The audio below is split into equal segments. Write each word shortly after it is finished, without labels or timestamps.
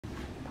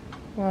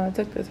Well, I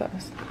took the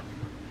test.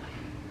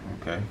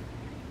 Okay.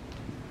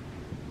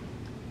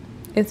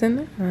 It's in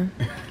there.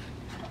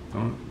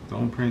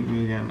 Don't prank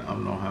me again.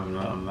 I'm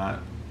not.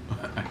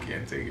 I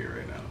can't take it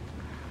right now.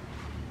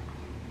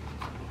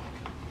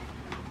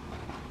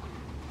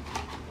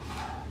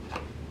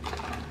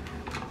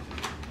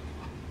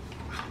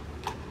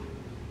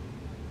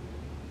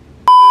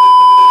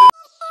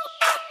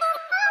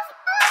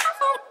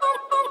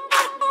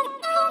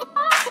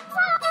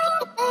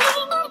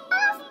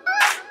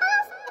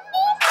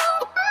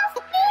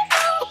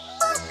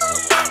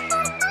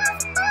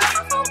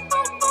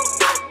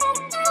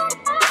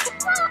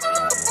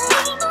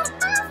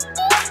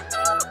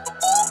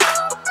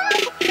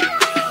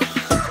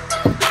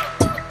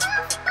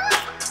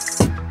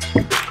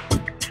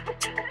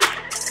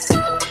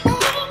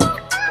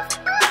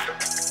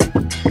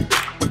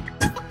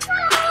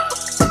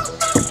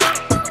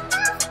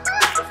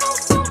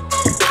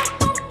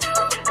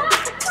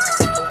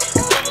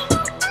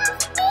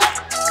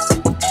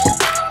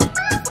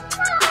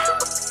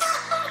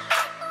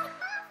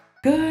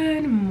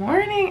 Good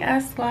morning,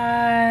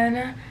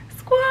 S1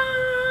 squad.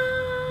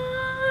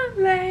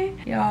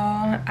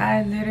 Y'all,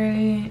 I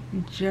literally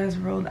just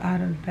rolled out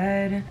of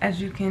bed.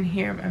 As you can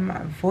hear in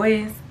my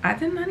voice, I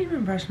did not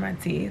even brush my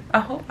teeth. I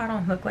hope I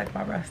don't look like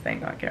my breath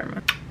stink on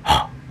camera.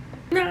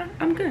 Nah,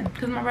 I'm good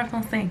because my breath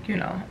don't stink, you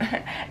know.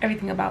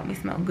 Everything about me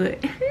smells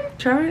good.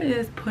 Trevor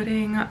is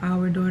putting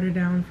our daughter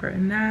down for a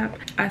nap.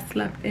 I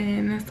slept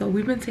in, so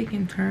we've been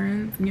taking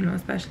turns, you know,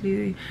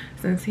 especially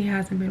since he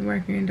hasn't been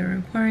working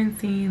during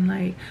quarantine.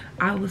 Like,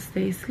 I will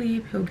stay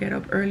asleep, he'll get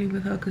up early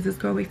with her because this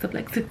girl wakes up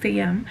like 6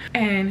 a.m.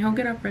 and he'll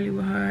get up early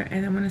with her,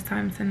 and then when it's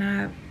time to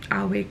nap,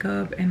 I'll wake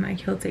up and like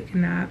he'll take a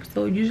nap.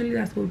 So usually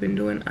that's what we've been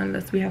doing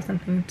unless we have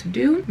something to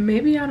do.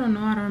 Maybe, I don't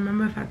know, I don't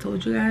remember if I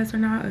told you guys or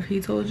not, if he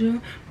told you,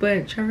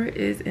 but Trevor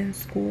is in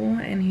school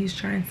and he's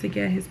trying to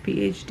get his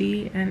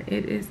PhD, and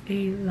it is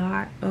a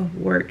lot of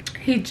work.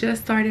 He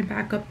just started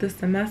back up this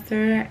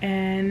semester,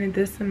 and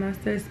this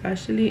semester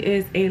especially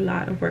is a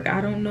lot of work.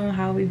 I don't know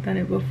how we've done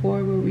it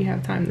before where we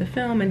have time to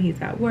film and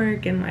he's at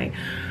work and like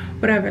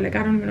whatever. Like,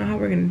 I don't even know how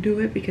we're gonna do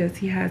it because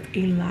he has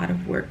a lot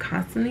of work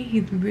constantly.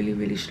 He's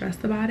really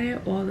stressed about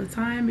it all the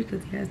time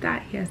because he has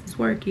that, he has his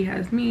work, he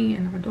has me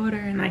and our daughter,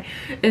 and like,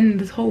 and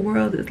this whole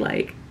world is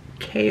like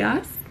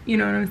chaos, you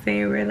know what I'm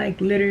saying? We're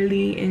like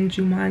literally in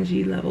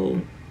Jumanji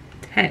level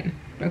 10.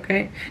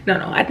 Okay,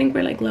 no, I think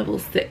we're like level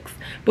 6,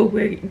 but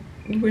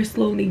we're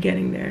slowly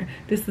getting there.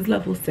 This is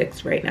level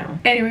 6 right now.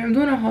 Anyway, I'm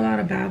doing a whole lot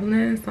of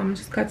babbling, so I'm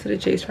just cut to the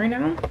chase right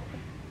now.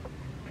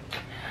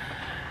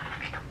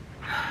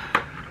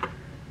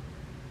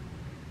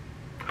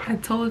 I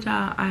told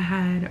y'all I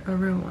had a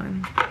real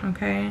one,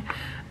 okay?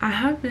 I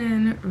have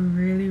been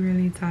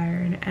really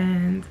tired,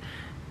 and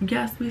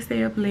yes, we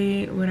stay up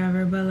late,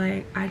 whatever, but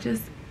like, I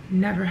just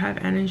never have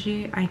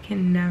energy. I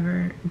can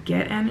never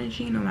get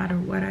energy no matter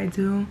what I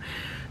do.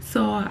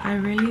 So I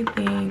really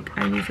think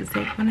I need to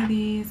take one of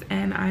these,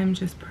 and I'm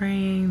just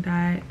praying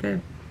that the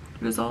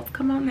results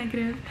come out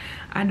negative.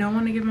 I don't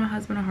want to give my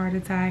husband a heart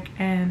attack,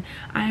 and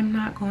I'm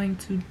not going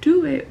to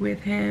do it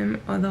with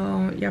him,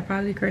 although y'all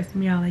probably cursing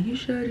me out like you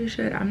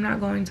should. I'm not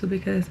going to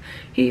because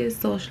he is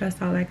so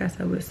stressed out, like I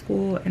said, with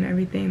school and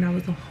everything. That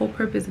was the whole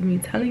purpose of me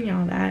telling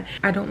y'all that.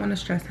 I don't want to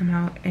stress him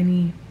out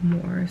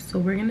anymore. So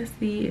we're gonna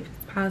see if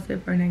it's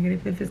positive or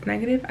negative. If it's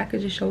negative, I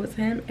could just show it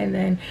to him, and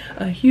then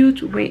a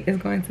huge weight is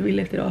going to be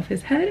lifted off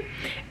his head.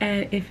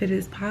 And if it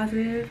is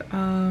positive,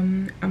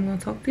 I'm gonna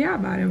talk to y'all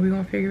about it. We're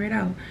gonna figure it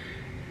out.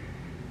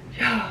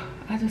 Yeah,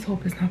 I just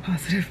hope it's not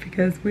positive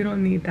because we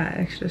don't need that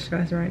extra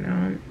stress right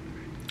now.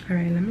 All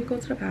right, let me go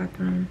to the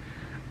bathroom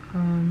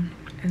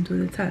and do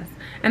the test.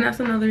 And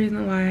that's another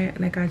reason why,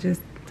 like, I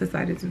just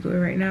decided to do it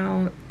right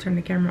now, turn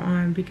the camera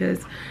on,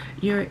 because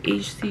your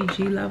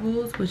HCG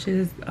levels, which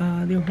is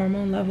the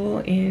hormone level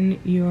in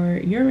your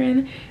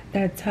urine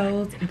that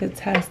tells the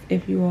test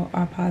if you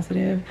are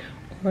positive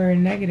or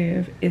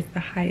negative, is the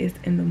highest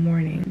in the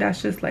morning.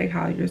 That's just like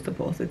how you're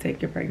supposed to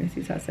take your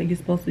pregnancy test. Like, you're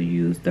supposed to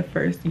use the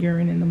first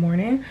urine in the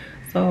morning.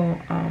 So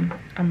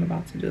I'm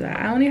about to do that.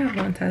 I only have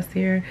one test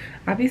here.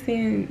 I've been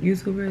seeing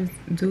YouTubers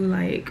do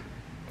like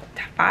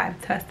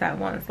 5 tests at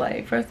once.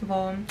 Like, first of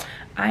all,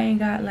 I ain't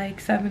got like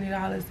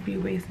 $70 to be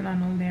wasting on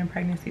no damn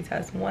pregnancy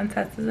test. One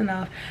test is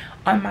enough.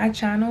 On my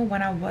channel,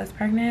 when I was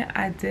pregnant,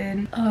 I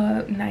did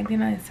a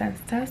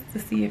 99-cent test to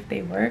see if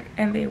they work,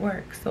 and they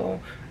work.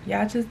 So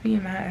y'all just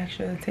being mad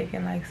extra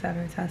taking like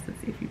 7 tests to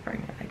see if you're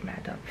pregnant, like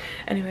mad dumb.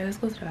 Anyway, let's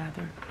go to the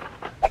bathroom.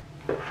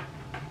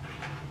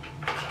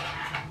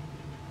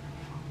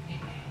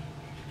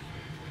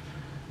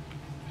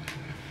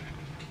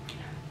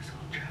 So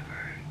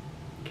Trevor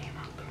came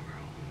out the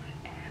room,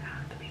 and I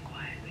have to be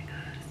quiet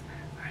because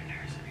our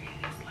nursery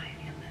is like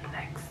in the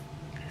next,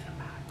 there's a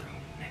bathroom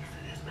next to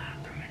this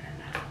bathroom, and then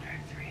that's the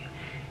nursery,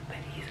 but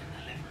he's in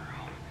the living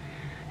room.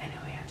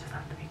 Anyway, I just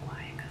have to be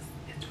quiet because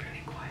it's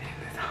really quiet in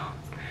this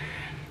house.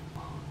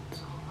 Well,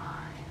 2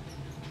 lines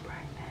is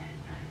pregnant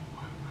and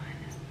 1 line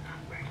is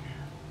not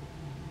pregnant.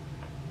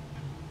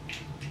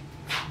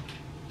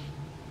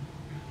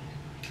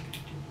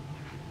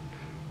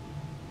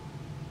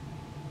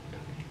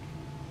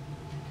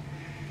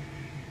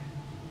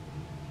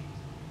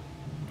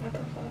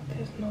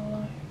 There's no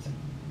lines.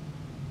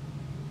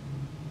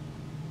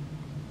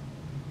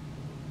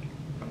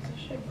 Is this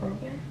shit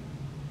broken?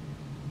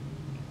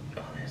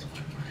 Oh, there's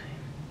one line.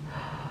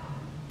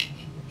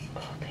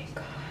 Oh, thank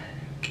God.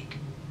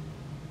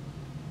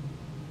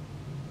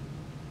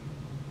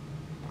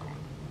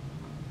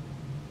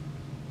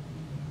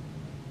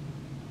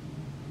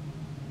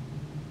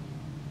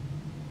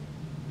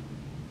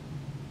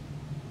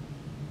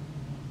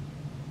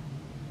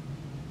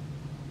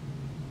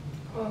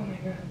 Oh my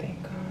God,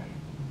 thank God.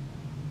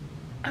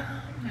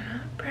 I'm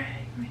not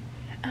pregnant.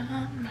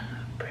 I'm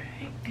not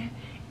pregnant.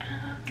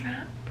 I'm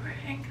not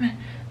pregnant.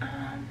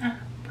 I'm not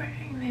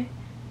pregnant.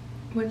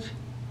 Which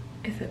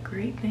is a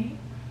great name,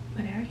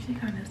 but it actually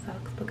kind of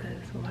sucks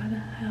because why the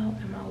hell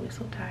am I always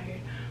so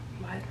tired?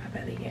 Why is my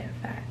belly getting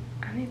fat?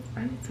 I need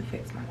to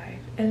fix my life.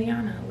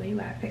 Eliana, where you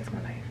at? Fix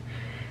my life.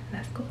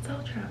 Let's go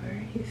tell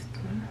Trevor he's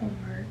doing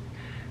homework.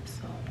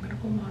 So I'm gonna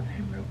go bother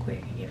him real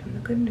quick and give him the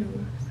good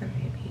news and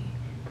maybe,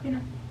 you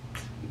know,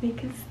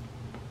 make his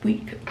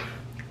week.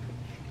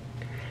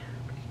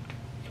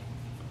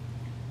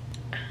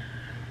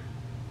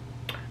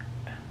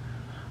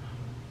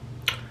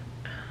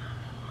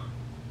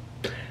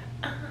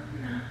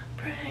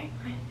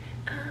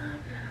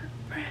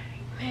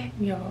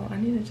 Y'all, I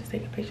need to just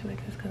take a picture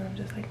like this because I'm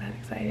just like not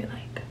excited.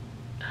 Like,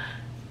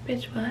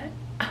 bitch, what?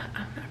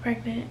 I'm not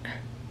pregnant.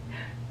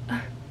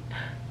 I'm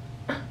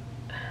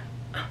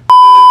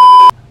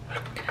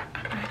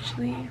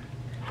actually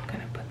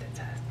gonna put the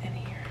test in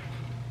here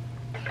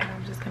and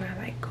I'm just gonna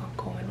like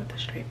go in with a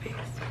straight face.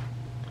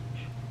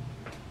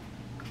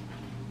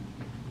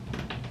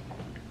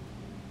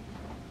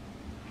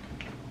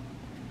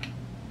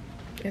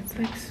 It's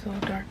like so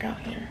dark out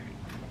here.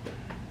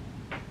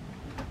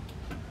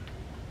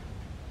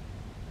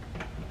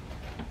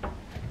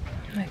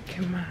 Look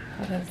at my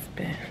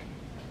husband.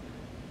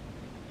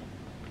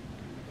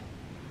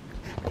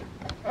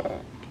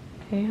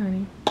 Hey,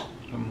 honey.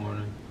 Good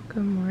morning.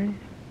 Good morning.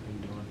 How you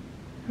doing?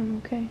 I'm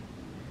okay.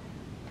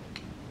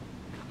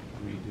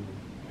 What are you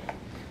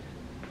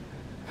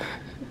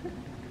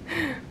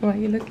doing? Why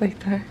you look like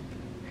that?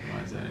 Why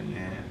is that in your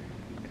hand?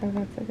 Because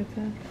I took a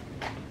test.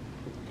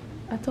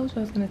 I told you I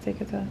was going to take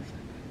a test.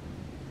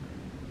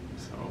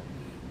 So? What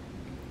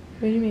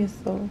do you mean,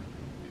 so?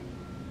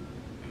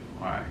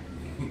 Why?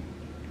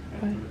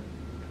 Why?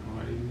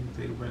 Why do you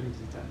take a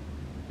pregnancy test?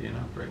 You're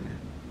not pregnant.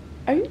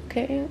 Are you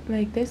okay?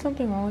 Like, there's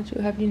something wrong with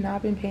you. Have you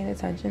not been paying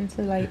attention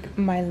to, like,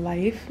 my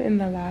life in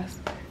the last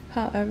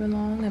however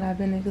long? And I've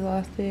been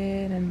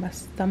exhausted and my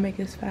stomach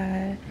is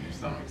fat. Your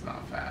stomach's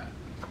not fat.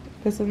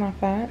 This is not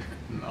fat?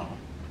 No.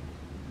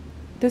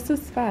 This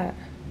is fat.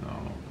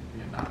 No,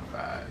 you're not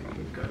fat. You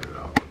can cut it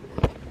out.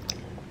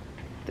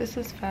 This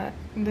is fat.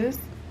 This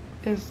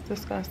is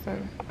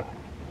disgusting.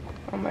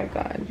 Oh my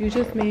God. You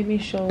just made me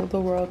show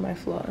the world my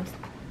flaws.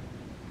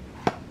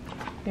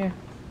 Here.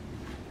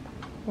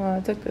 Well, I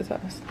took the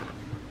test.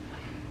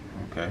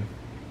 Okay.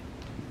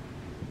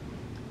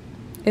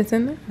 It's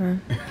in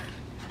there.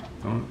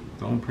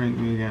 Don't prank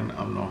me again.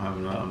 I'm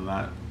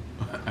not.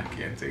 I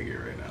can't take it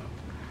right now.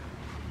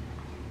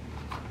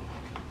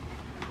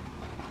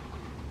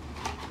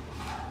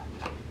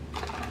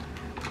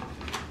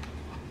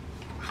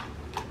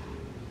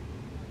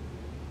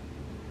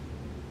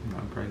 I'm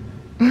not pregnant.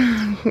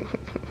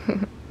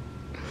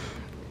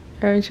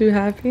 Aren't you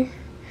happy?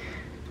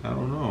 I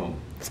don't know.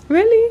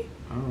 Really?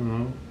 I don't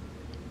know.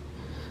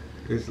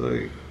 It's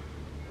like,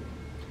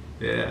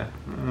 yeah,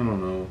 I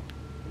don't know.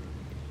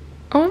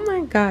 Oh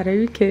my God, are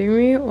you kidding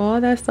me?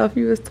 All that stuff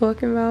you was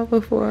talking about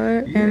before,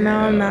 and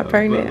now I'm not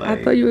pregnant. Like,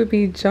 I thought you would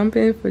be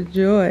jumping for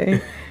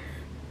joy.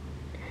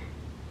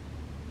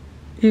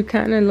 You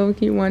kind of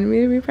low-key wanted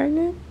me to be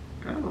pregnant?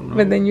 I don't know.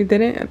 But then you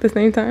didn't at the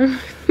same time?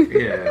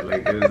 Yeah,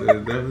 like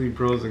there's definitely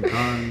pros and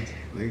cons.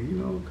 Like, you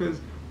know, because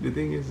the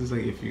thing is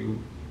like if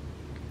you,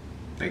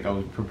 like I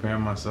was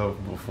preparing myself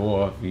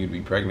before for you to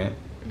be pregnant.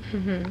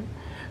 Mm-hmm.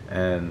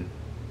 And,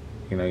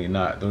 you know, you're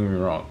not, don't get me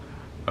wrong,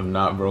 I'm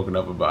not broken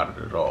up about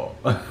it at all.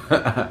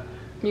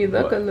 You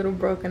look a little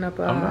broken up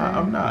about it.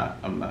 I'm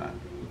not.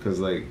 Because,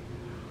 like,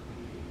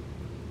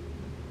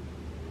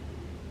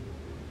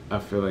 I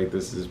feel like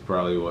this is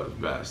probably what's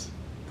best.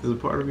 There's a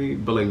part of me,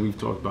 but, like, we've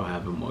talked about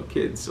having more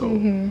kids,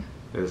 so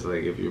it's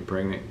like, if you're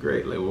pregnant,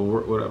 great, like, we'll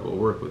work, whatever, we'll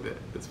work with it.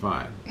 It's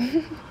fine.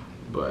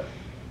 But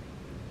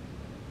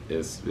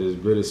it's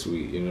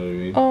bittersweet, you know what I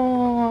mean?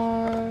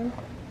 Aww.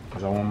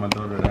 Because I want my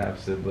daughter to have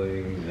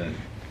siblings and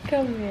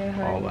Come here,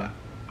 honey. all that.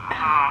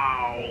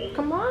 Ow!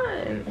 Come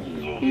on.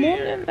 More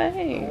than that.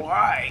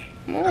 Why?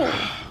 More.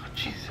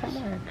 Jesus. Come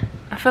on.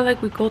 I feel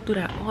like we go through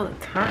that all the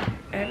time.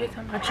 Every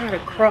time I try to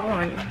crawl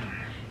on you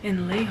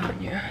and lay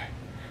on you.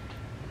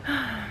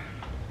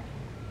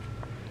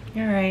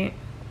 You're right.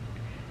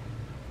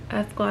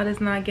 That squad is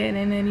not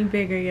getting any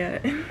bigger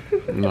yet.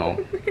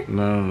 No,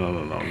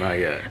 not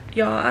yet.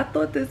 Y'all, I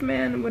thought this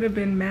man would have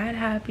been mad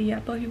happy. I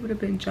thought he would have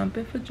been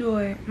jumping for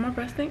joy. Am I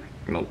breasting?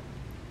 Nope.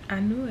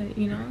 I knew it,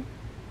 you know?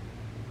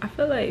 I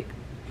feel like,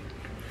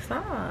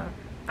 stop.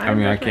 I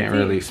mean, I can't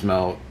really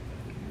smell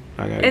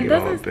I gotta It get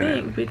doesn't all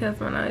stink in. because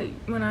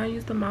when I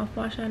use the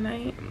mouthwash at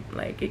night,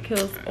 like it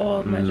kills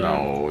all my germs.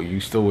 No, you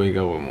still wake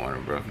up with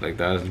morning breath. Like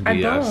that's BS.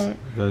 I don't.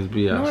 That's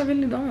BS. No, I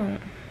really don't.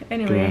 Come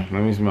Anyway. here,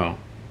 let me smell.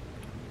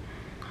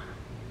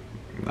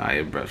 Nah,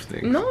 your breath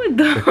stinks. No, it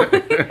don't. No,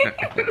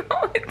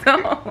 it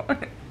don't.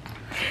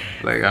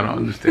 Like, I don't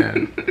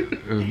understand.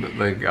 It's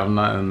like, I'm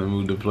not in the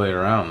mood to play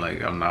around.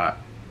 Like, I'm not.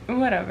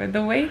 Whatever.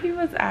 The way he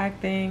was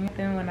acting,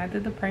 then when I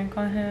did the prank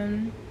on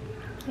him,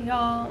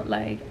 y'all,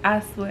 like, I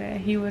swear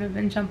he would have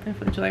been jumping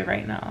for joy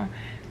right now.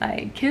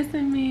 Like,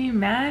 kissing me,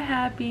 mad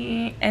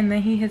happy, and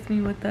then he hits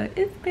me with the,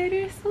 it's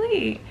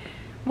bittersweet.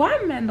 Why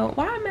men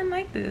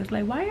like this?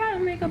 Like, why y'all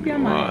make up your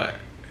mind?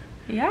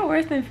 Y'all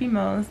worse than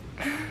females.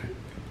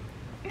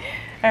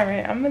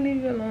 Alright, I'm gonna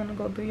leave you alone to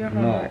go do your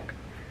homework.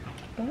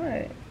 No.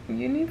 What?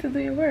 You need to do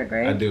your work,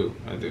 right? I do.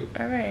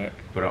 Alright.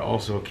 But I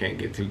also can't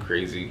get too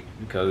crazy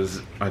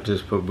because I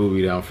just put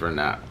Booby down for a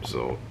nap.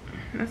 So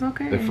that's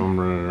okay. if I'm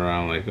running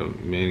around like a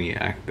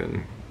maniac,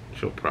 then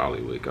she'll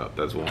probably wake up.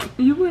 That's one.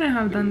 You wouldn't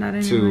have done that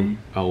anyway. Two,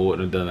 I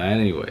wouldn't have done that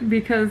anyway.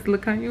 Because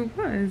look how you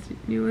was.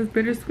 You was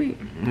bittersweet.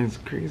 It's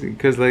crazy.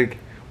 Because, like,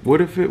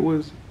 what if it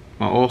was...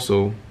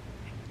 Also,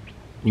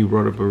 you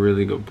brought up a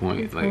really good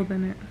point. He's like,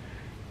 holding it.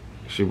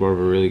 She brought up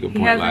a really good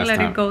point last time. He hasn't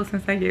let it go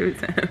since I gave it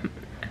to him.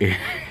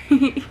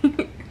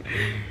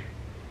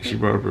 She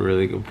brought up a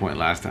really good point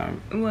last time.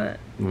 What?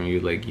 When you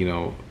like, you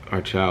know,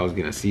 our child's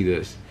gonna see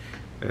this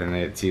and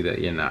they'd see that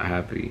you're not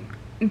happy.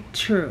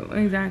 True,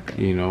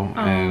 exactly. You know?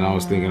 And I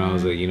was thinking, I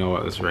was like, you know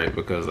what, that's right,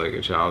 because like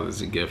a child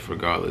is a gift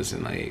regardless,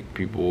 and like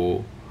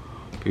people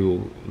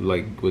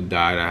like would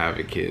die to have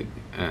a kid,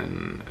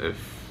 and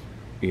if,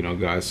 you know,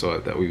 God saw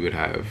it that we would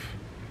have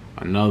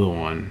another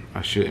one,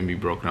 I shouldn't be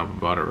broken up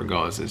about it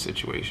regardless of the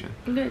situation.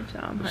 Good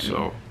job, honey.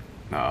 So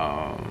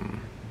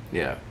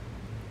yeah.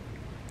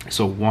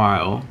 So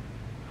while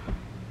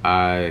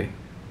I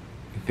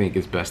think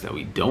it's best that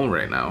we don't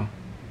right now,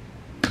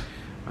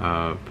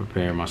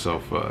 preparing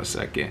myself for a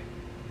second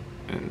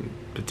and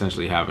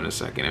potentially having a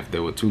second. If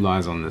there were 2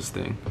 lines on this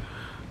thing,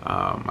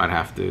 I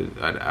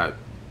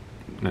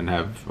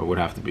would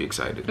have to be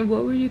excited.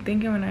 What were you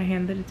thinking when I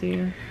handed it to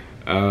you?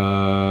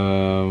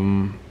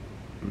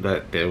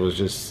 That there was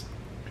just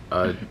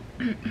a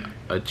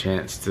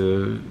chance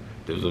to,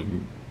 there was a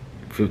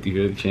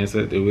 50-50 chance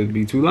that there would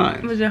be 2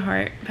 lines. Was your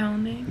heart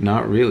pounding?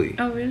 Not really.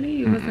 Oh really?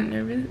 You wasn't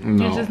nervous?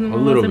 No, You just knew a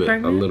little bit,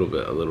 pregnant? a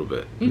little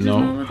bit. You just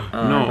knew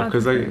no,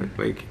 because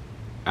like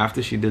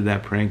after she did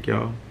that prank,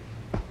 y'all,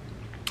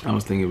 I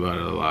was thinking about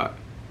it a lot,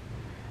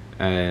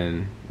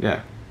 and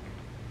yeah,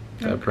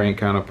 that prank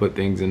kind of put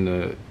things in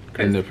the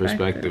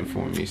perspective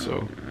for me.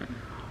 So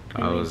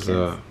I was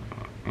I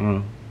don't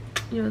know.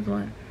 You was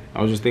what?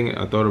 I was just thinking.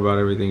 I thought about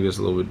everything just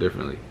a little bit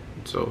differently.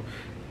 So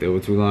if there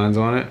were 2 lines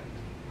on it,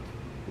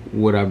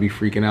 would I be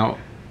freaking out?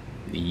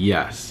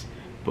 Yes,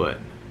 but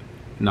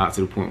not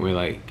to the point where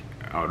like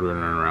I would run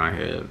around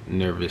here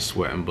nervous,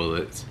 sweating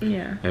bullets,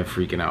 yeah, and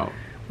freaking out.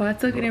 Well, I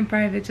took it in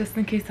private just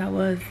in case I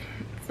was,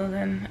 so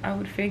then I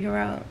would figure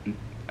out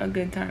a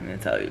good time to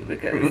tell you,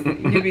 because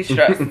you'd be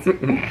stressed.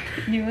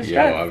 You were stressed.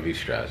 Yo, I'd be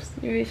stressed.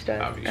 You'd be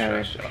stressed. I'd be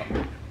stressed,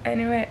 y'all.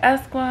 Anyway,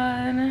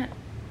 S1,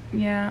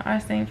 yeah, our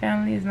same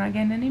family is not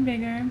getting any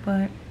bigger,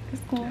 but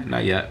it's cool.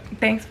 Not yet.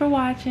 Thanks for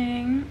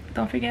watching.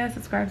 Don't forget to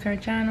subscribe to our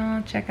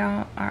channel. Check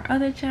out our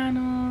other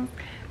channels.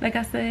 Like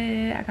I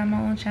said, I got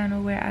my own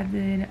channel where I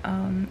did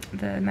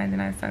the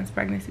 99 cents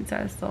pregnancy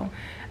test. So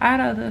I had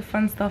other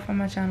fun stuff on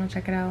my channel.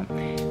 Check it out.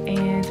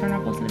 And turn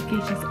our post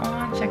notifications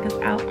on. Check us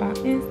out on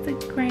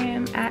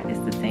Instagram at It's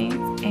The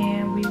Saints.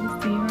 And we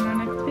will see you in our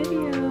next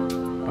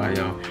video. Bye,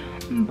 y'all.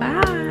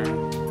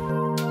 Bye.